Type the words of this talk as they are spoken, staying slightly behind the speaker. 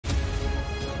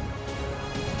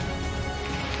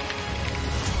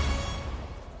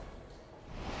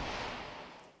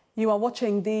You are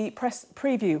watching the press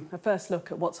preview, a first look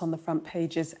at what's on the front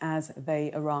pages as they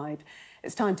arrive.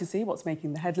 It's time to see what's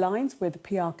making the headlines with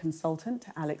PR consultant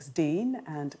Alex Dean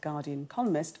and Guardian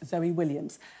columnist Zoe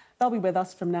Williams. They'll be with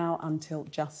us from now until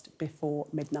just before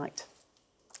midnight.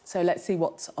 So let's see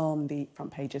what's on the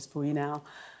front pages for you now.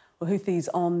 Well, Houthis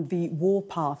on the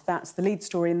warpath. That's the lead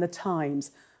story in The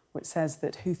Times, which says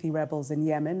that Houthi rebels in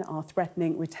Yemen are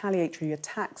threatening retaliatory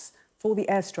attacks for the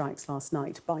airstrikes last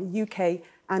night by UK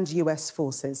and US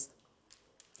forces.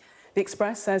 The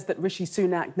Express says that Rishi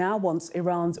Sunak now wants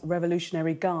Iran's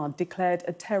Revolutionary Guard declared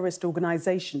a terrorist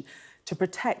organisation to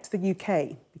protect the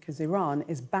UK because Iran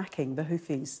is backing the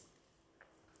Houthis.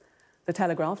 The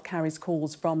Telegraph carries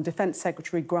calls from Defence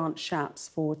Secretary Grant Shapps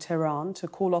for Tehran to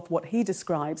call off what he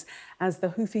describes as the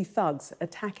Houthi thugs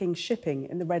attacking shipping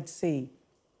in the Red Sea.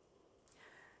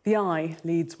 The Eye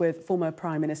leads with former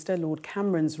Prime Minister Lord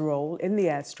Cameron's role in the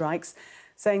airstrikes,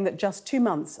 saying that just 2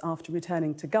 months after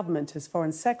returning to government as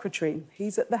Foreign Secretary,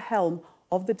 he's at the helm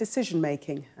of the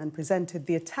decision-making and presented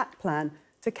the attack plan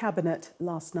to Cabinet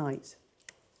last night.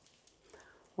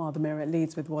 While the Mirror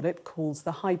leads with what it calls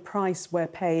the high price we're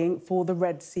paying for the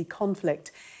Red Sea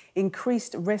conflict,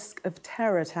 increased risk of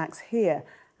terror attacks here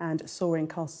and soaring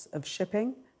costs of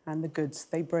shipping and the goods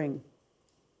they bring.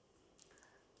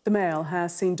 The Mail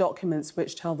has seen documents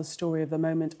which tell the story of the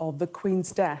moment of the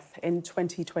Queen's death in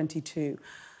 2022,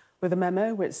 with a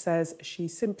memo which says she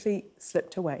simply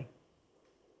slipped away.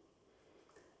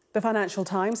 The Financial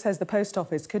Times says the Post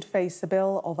Office could face a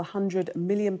bill of £100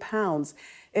 million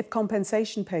if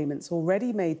compensation payments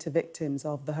already made to victims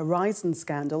of the Horizon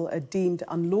scandal are deemed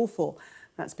unlawful.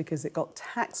 That's because it got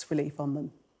tax relief on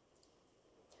them.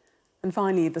 And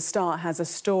finally, The Star has a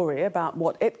story about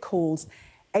what it calls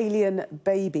alien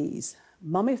babies,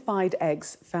 mummified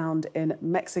eggs found in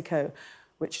Mexico,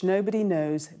 which nobody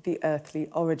knows the earthly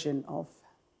origin of.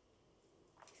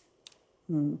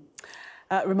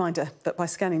 Reminder that by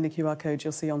scanning the QR code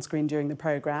you'll see on screen during the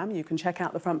programme, you can check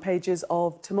out the front pages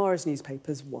of tomorrow's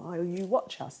newspapers while you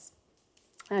watch us.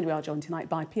 And we are joined tonight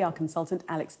by PR consultant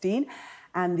Alex Dean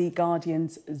and The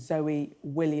Guardian's Zoe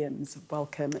Williams.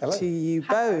 Welcome to you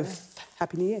both.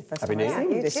 Happy New Year. First Happy New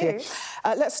Year. This year.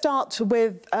 Let's start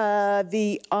with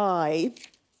The Eye.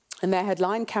 And their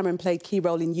headline, Cameron played key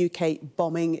role in UK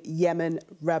bombing Yemen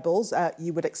rebels.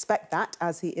 You would expect that,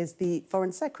 as he is the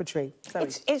Foreign Secretary.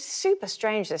 It's super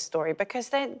strange, this story, because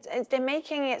they're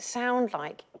making it sound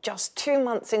like just 2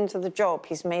 months into the job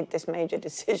he's made this major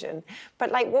decision.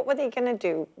 But, like, what were they going to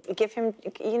do? Give him,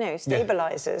 you know,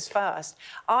 stabilisers first?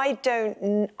 I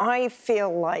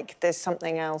feel like there's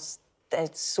something else they're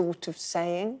sort of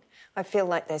saying. I feel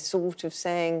like they're sort of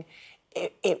saying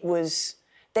it was...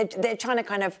 They're trying to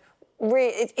kind of...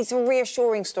 It's a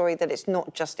reassuring story that it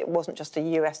wasn't just a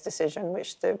US decision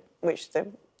which the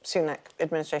Sunak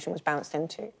administration was bounced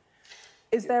into.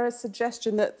 Is there a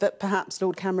suggestion that perhaps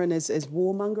Lord Cameron is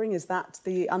warmongering? Is that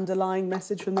the underlying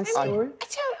message from this story?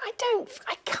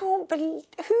 I can't believe...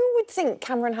 Who would think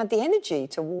Cameron had the energy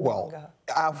to warmonger? Well,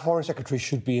 our Foreign Secretary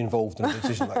should be involved in a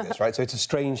decision like this, right? So it's a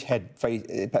strange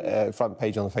front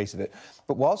page on the face of it.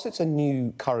 But whilst it's a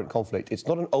new current conflict, it's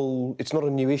not a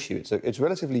new issue. It's a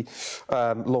relatively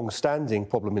long-standing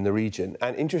problem in the region.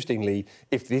 And interestingly,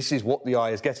 if this is what the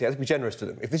Eye is getting at, let's be generous to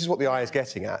them. If this is what the Eye is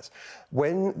getting at,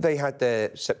 when they had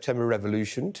their September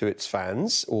revolution to its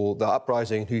fans, or the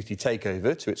uprising Houthi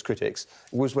takeover to its critics,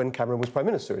 was when Cameron was Prime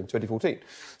Minister in 2014.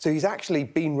 So he's actually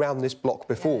been round this block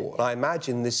before, and I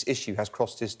imagine this issue has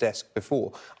crossed his desk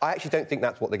before. I actually don't think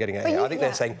that's what they're getting at here. I think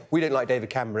they're saying, we don't like David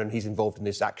Cameron, he's involved in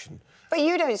this action. But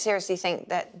you don't seriously think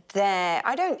that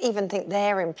I don't even think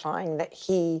they're implying that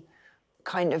he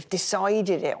kind of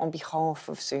decided it on behalf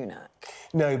of Sunak.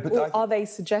 No, but... Or are they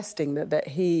suggesting that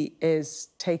he is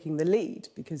taking the lead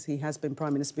because he has been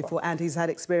Prime Minister before and he's had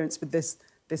experience with this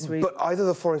region? But either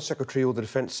the Foreign Secretary or the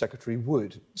Defence Secretary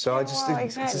would. So I just think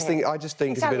it's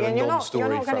a bit of a non-story.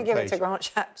 You're not going to give it to Grant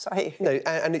Shapps, are you? No,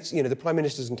 and it's, you know, the Prime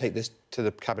Minister doesn't take this to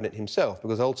the Cabinet himself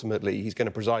because ultimately he's going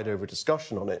to preside over a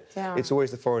discussion on it. Yeah. It's always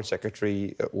the Foreign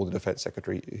Secretary or the Defence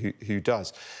Secretary who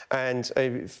does. And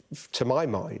to my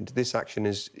mind, this action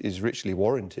is richly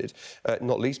warranted,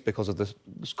 not least because of the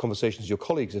conversations your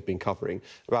colleagues have been covering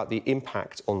about the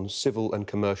impact on civil and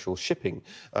commercial shipping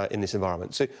in this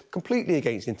environment. So completely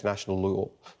against international law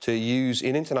to use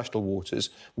in international waters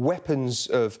weapons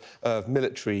of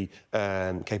military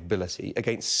capability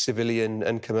against civilian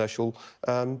and commercial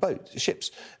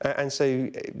ships. And so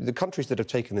the countries that have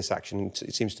taken this action,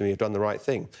 it seems to me, have done the right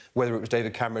thing, whether it was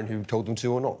David Cameron who told them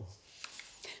to or not.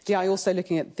 Yeah, also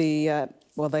looking at the,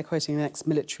 well, they're quoting an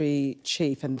ex-military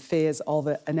chief and fears of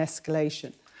an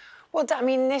escalation. Well, I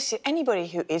mean, anybody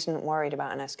who isn't worried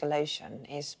about an escalation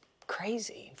is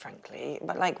crazy, frankly.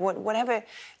 But like whatever,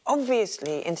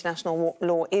 obviously international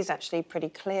law is actually pretty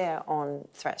clear on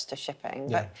threats to shipping.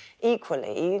 Yeah. But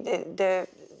equally, the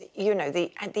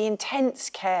intense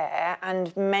care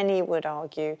and many would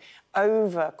argue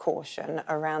over caution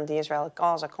around the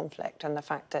Israel-Gaza conflict and the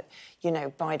fact that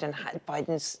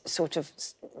Biden's sort of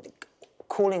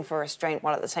calling for restraint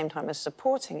while at the same time as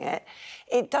supporting it,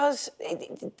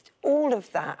 all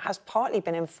of that has partly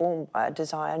been informed by a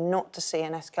desire not to see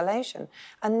an escalation.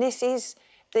 And this is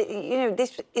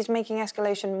making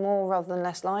escalation more rather than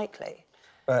less likely.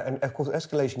 And, of course,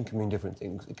 escalation can mean different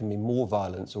things. It can mean more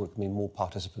violence or it can mean more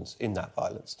participants in that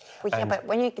violence. Well, yeah, but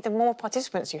the more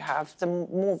participants you have, the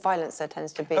more violence there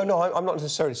tends to be. Oh, no, I'm not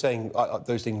necessarily saying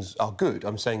those things are good.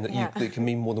 I'm saying that it can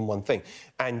mean more than one thing.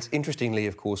 And, interestingly,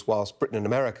 of course, whilst Britain and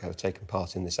America have taken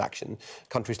part in this action,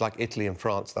 countries like Italy and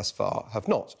France thus far have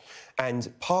not.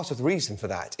 And part of the reason for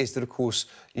that is that, of course,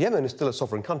 Yemen is still a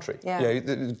sovereign country. Yeah.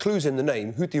 The clue's in the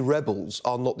name. Houthi rebels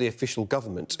are not the official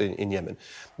government in Yemen.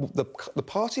 The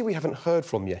party we haven't heard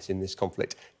from yet in this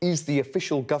conflict is the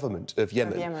official government of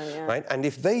Yemen, right? And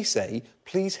if they say,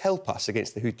 please help us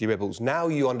against the Houthi rebels, now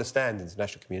you understand, the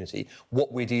international community,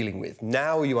 what we're dealing with.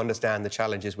 Now you understand the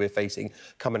challenges we're facing.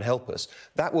 Come and help us.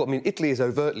 Italy has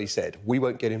overtly said, we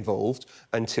won't get involved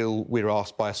until we're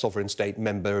asked by a sovereign state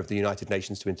member of the United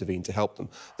Nations to intervene to help them.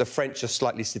 The French are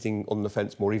slightly sitting on the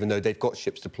fence more, even though they've got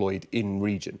ships deployed in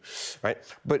region, right?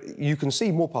 But you can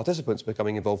see more participants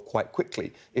becoming involved quite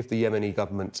quickly if the Yemeni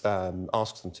government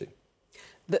asks them to.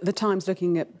 The Times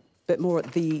looking a bit more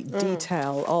at the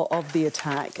detail of the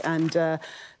attack and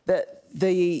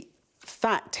the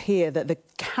fact here that the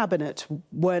Cabinet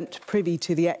weren't privy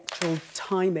to the actual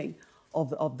timing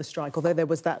of the strike, although there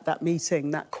was that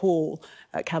meeting, that call,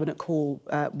 Cabinet call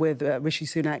with Rishi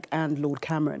Sunak and Lord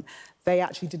Cameron. They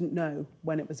actually didn't know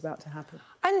when it was about to happen.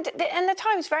 And the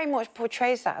Times very much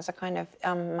portrays that as a kind of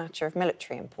matter of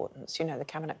military importance. You know, the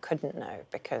Cabinet couldn't know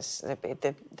because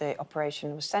the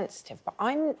operation was sensitive. But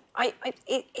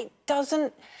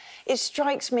it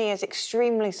strikes me as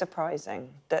extremely surprising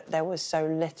that there was so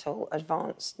little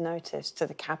advance notice to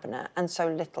the Cabinet and so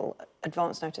little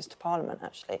advance notice to Parliament,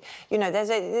 actually. You know,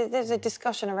 there's a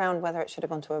discussion around whether it should have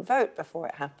gone to a vote before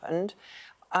it happened.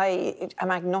 I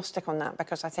am agnostic on that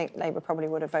because I think Labour probably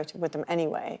would have voted with them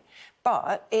anyway.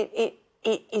 But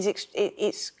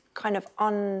it's kind of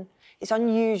it's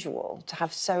unusual to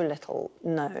have so little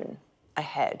known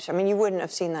ahead. I mean, you wouldn't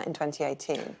have seen that in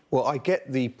 2018. Well, I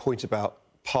get the point about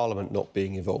Parliament not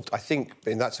being involved. I think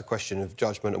that's a question of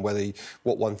judgment and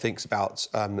what one thinks about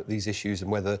these issues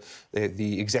and whether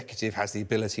the executive has the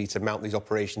ability to mount these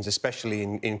operations, especially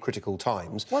in critical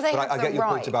times. Well, they have the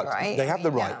right, right? They have the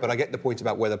right, but I get the point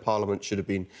about whether Parliament should have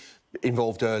been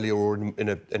involved earlier or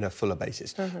in a fuller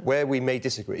basis. Where we may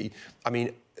disagree, I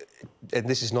mean, and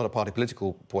this is not a party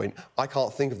political point, I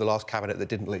can't think of the last Cabinet that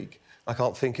didn't leak. I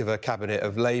can't think of a Cabinet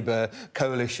of Labour,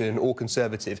 Coalition or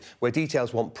Conservative where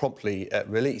details weren't promptly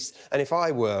released. And if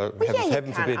I were,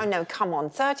 heaven forbid... Oh, no, come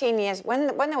on, 13 years... When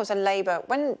there was a Labour...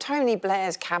 When Tony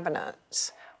Blair's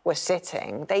cabinets were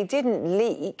sitting, they didn't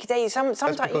leak. Sometimes,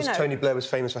 that's because Tony Blair was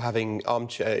famous for having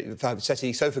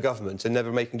settee sofa government and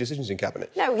never making decisions in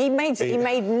Cabinet. No, he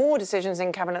made more decisions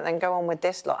in Cabinet than go on with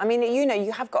this lot. I mean,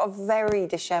 you have got a very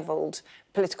dishevelled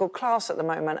political class at the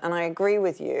moment, and I agree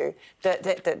with you that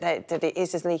it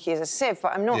is as leaky as a sieve.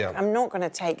 But I'm not going to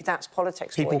take that's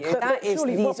politics for you. That is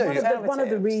one of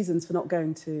the reasons for not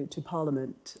going to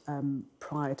Parliament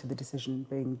prior to the decision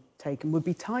being taken would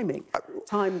be timing.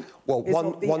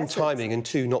 One, timing, and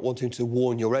two, not wanting to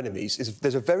warn your enemies.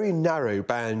 There's a very narrow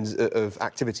band of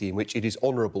activity in which it is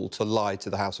honourable to lie to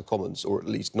the House of Commons, or at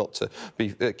least not to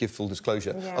give full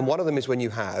disclosure. Yeah. And one of them is when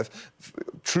you have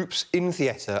troops in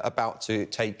theatre about to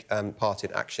take part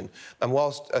in action. And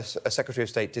whilst a Secretary of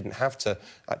State didn't have to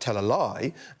tell a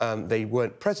lie, they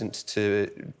weren't present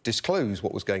to disclose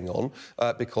what was going on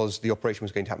because the operation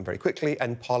was going to happen very quickly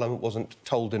and Parliament wasn't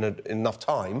told in enough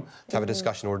time to have a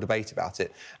discussion or a debate about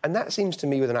it. And that seems to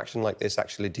me, with an action like this,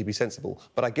 actually to be sensible.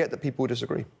 But I get that people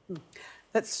disagree.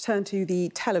 Let's turn to the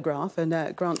Telegraph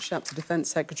and Grant Shapps, the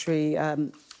Defence Secretary,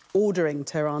 ordering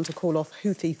Tehran to call off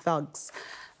Houthi thugs.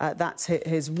 That's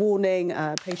his warning.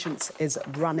 Patience is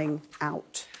running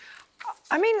out.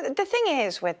 I mean, the thing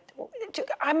is,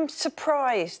 I'm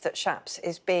surprised that Shapps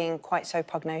is being quite so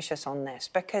pugnacious on this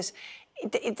because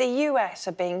the US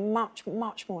are being much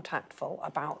more tactful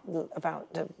about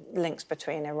the links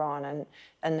between Iran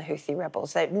and the Houthi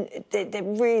rebels. They're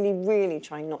really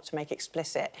trying not to make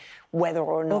explicit whether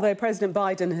or not... Although President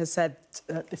Biden has said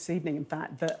this evening, in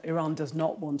fact, that Iran does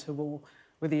not want a war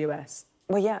with the US.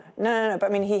 Well, yeah, no. But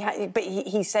I mean,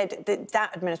 he said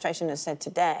that administration has said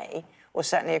today, or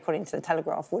certainly according to the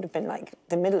Telegraph, would have been like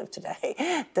the middle of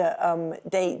today, that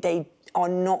they are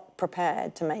not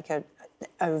prepared to make an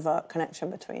overt connection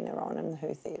between Iran and the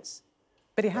Houthis.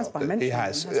 But he has by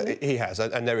mentioning he has,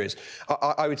 and there is.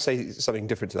 I would say something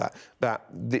different to that,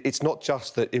 it's not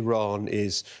just that Iran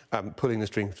is pulling the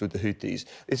strings with the Houthis.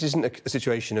 This isn't a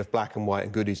situation of black and white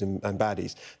and goodies and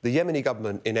baddies. The Yemeni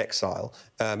government in exile,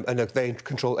 and they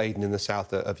control Aden in the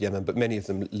south of Yemen, but many of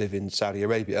them live in Saudi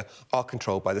Arabia, are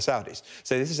controlled by the Saudis.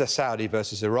 So this is a Saudi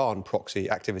versus Iran proxy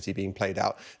activity being played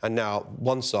out, and now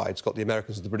one side's got the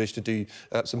Americans and the British to do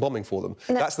some bombing for them.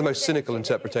 No, that's the most cynical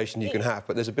interpretation you can have,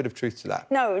 but there's a bit of truth to that.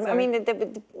 No, I mean,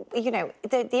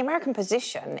 the American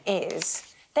position is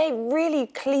they're really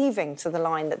cleaving to the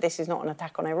line that this is not an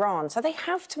attack on Iran. So they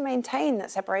have to maintain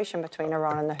that separation between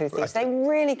Iran and the Houthis. They're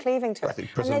really cleaving to it. I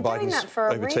think President Biden's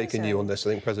overtaken you on this.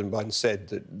 I think President Biden said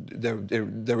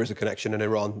that there is a connection and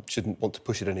Iran shouldn't want to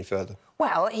push it any further.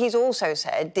 Well, he's also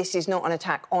said this is not an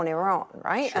attack on Iran,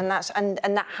 right? Sure.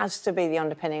 And that has to be the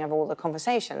underpinning of all the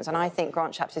conversations. And I think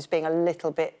Grant Shapps is being a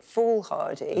little bit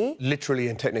foolhardy. Literally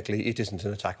and technically, it isn't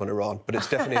an attack on Iran, but it's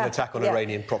definitely an attack on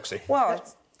Iranian proxy. Well,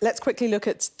 let's quickly look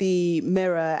at the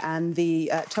Mirror and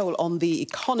the toll on the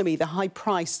economy, the high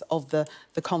price of the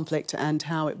conflict and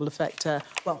how it will affect,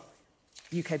 well,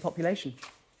 UK population.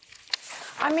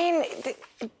 I mean,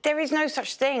 there is no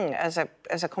such thing as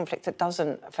a conflict that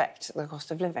doesn't affect the cost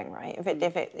of living, right?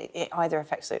 If it either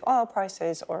affects the oil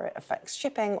prices, or it affects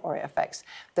shipping, or it affects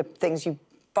the things you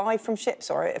buy from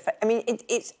ships, or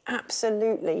it's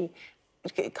absolutely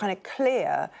kind of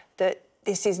clear that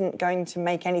this isn't going to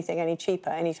make anything any cheaper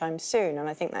anytime soon. And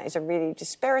I think that is a really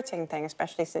dispiriting thing,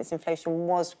 especially since inflation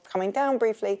was coming down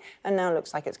briefly and now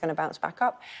looks like it's going to bounce back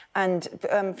up. And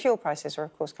fuel prices are,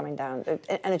 of course, coming down.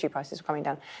 Energy prices are coming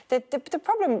down.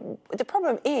 The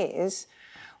problem is,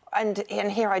 and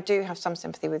here I do have some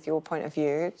sympathy with your point of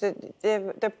view,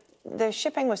 the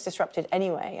shipping was disrupted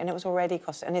anyway, and it was already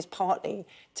cost, and it's partly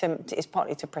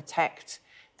to protect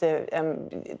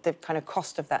the kind of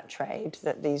cost of that trade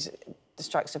that the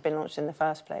strikes have been launched in the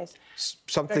first place.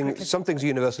 Some things are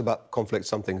universal about conflict,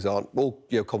 some things aren't. All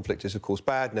conflict is, of course,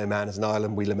 bad. No man is an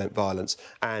island. We lament violence.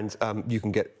 And you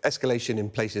can get escalation in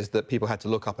places that people had to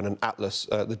look up in an atlas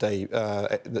the day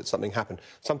that something happened.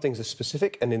 Some things are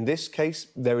specific, and in this case,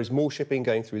 there is more shipping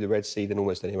going through the Red Sea than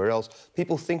almost anywhere else.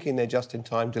 People thinking they're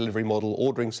just-in-time delivery model,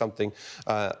 ordering something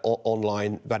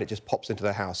online, that it just pops into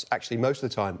their house. Actually, most of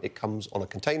the time, it comes on a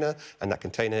container, and that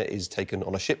container is taken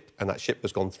on a ship, and that ship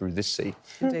has gone through this sea.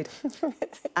 Indeed.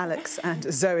 Alex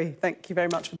and Zoe, thank you very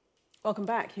much. Welcome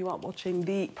back. You are watching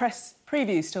the press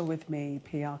preview. Still with me,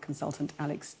 PR consultant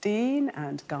Alex Dean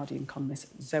and Guardian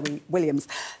columnist Zoe Williams.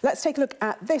 Let's take a look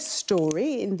at this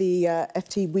story in the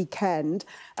FT Weekend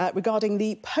regarding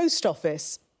the Post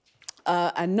Office,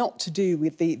 and not to do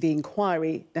with the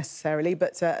inquiry necessarily,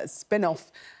 but a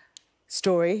spin-off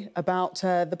story about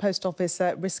the Post Office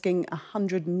risking a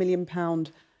 £100 million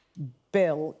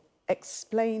bill.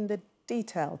 Explain the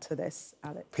detail to this,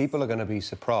 Alex. People are going to be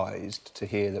surprised to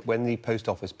hear that when the Post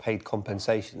Office paid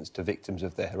compensations to victims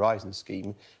of their Horizon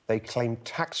scheme, they claimed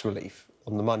tax relief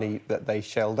on the money that they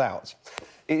shelled out.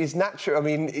 It is natural. I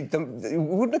mean, it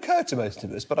wouldn't occur to most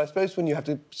of us, but I suppose when you have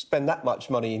to spend that much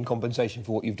money in compensation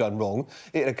for what you've done wrong,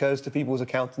 it occurs to people's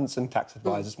accountants and tax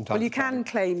advisors from time to time. Well, you can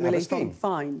claim relief on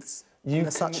fines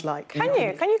and such like. Can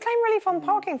you? Can you claim relief on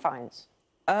parking fines?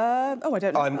 I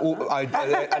don't know.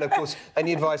 And of course,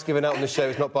 any advice given out on the show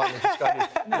is not binding.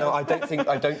 No, I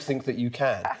don't think that you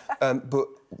can. But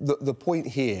the point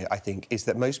here, I think, is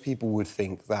that most people would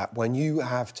think that when you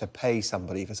have to pay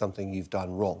somebody for something you've done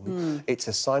wrong, it's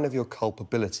a sign of your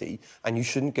culpability, and you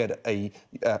shouldn't get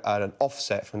an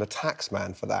offset from the tax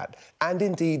man for that. And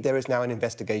indeed, there is now an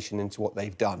investigation into what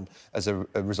they've done as a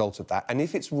result of that. And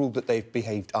if it's ruled that they've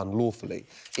behaved unlawfully,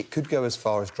 it could go as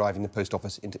far as driving the Post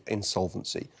Office into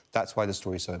insolvency. That's why the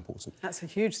story is so important. That's a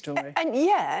huge story. And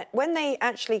yet, when they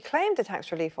actually claimed the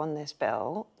tax relief on this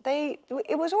bill,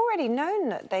 it was already known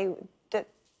that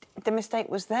the mistake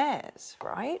was theirs,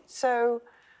 right? So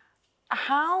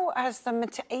how has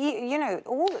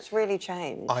all that's really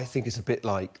changed? I think it's a bit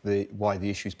like why the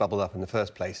issues bubbled up in the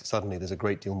first place. Suddenly there's a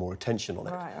great deal more attention on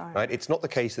it. Right? It's not the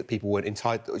case that people weren't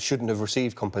entitled, shouldn't have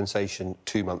received compensation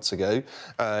 2 months ago,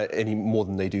 any more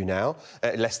than they do now,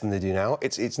 less than they do now.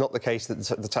 It's not the case that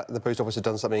the Post Office had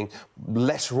done something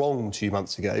less wrong 2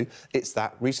 months ago. It's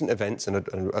that recent events and a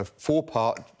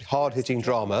 4-part, hard-hitting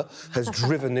drama has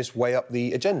driven this way up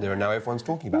the agenda, and now everyone's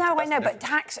talking about it. No, I know, but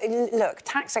tax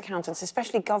accountants accountants,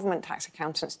 especially government tax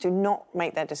accountants, do not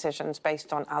make their decisions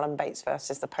based on Alan Bates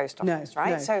versus the Post Office,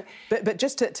 right? No. So, but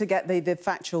just to get the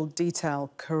factual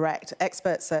detail correct,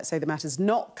 experts say the matter's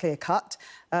not clear-cut.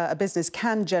 A business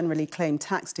can generally claim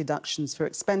tax deductions for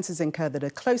expenses incurred that are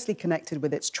closely connected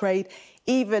with its trade,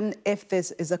 even if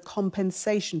this is a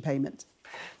compensation payment.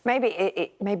 maybe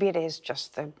it is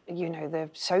just the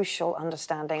social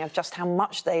understanding of just how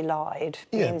much they lied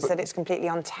means that it's completely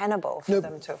untenable for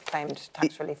them to have claimed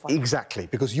tax relief on Exactly,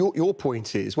 because your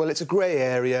point is, well, it's a grey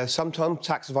area. Sometimes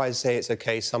tax advisors say it's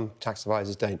OK, some tax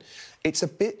advisors don't. It's a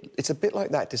bit like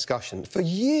that discussion. For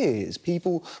years,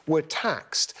 people were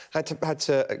taxed, had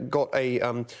to got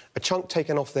a chunk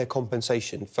taken off their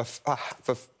compensation for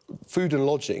food and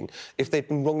lodging if they'd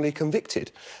been wrongly convicted.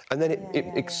 And then it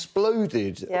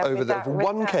exploded over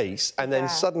one case, and then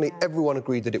suddenly everyone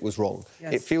agreed that it was wrong.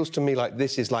 Yes. It feels to me like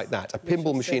this is like that, a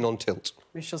pinball machine on tilt.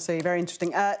 We shall see. Very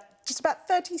interesting. Just about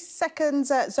 30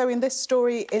 seconds, Zoe, in this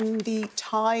story in the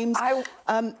Times.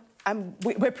 And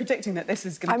we're predicting that this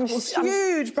is going to cause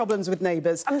huge problems with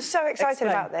neighbours. I'm so excited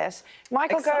about this.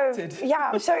 Michael Gove. Yeah,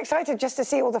 I'm so excited just to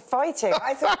see all the fighting.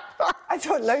 I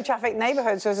thought low traffic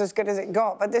neighbourhoods was as good as it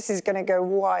got, but this is going to go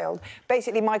wild.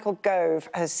 Basically, Michael Gove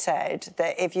has said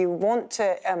that if you want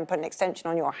to put an extension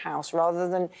on your house, rather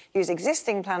than use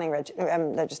existing planning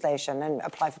legislation and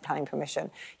apply for planning permission,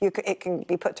 it can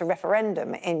be put to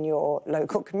referendum in your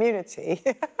local community.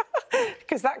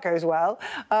 Because that goes well.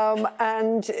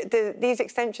 And these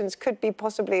extensions could be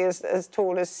possibly as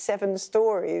tall as 7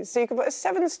 stories. So you can put a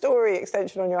 7-storey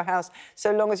extension on your house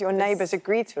so long as your neighbours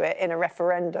agree to it in a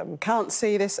referendum. Can't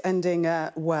see this ending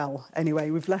well. Anyway,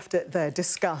 we've left it there.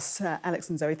 Discuss. Alex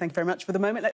and Zoe, thank you very much for the moment.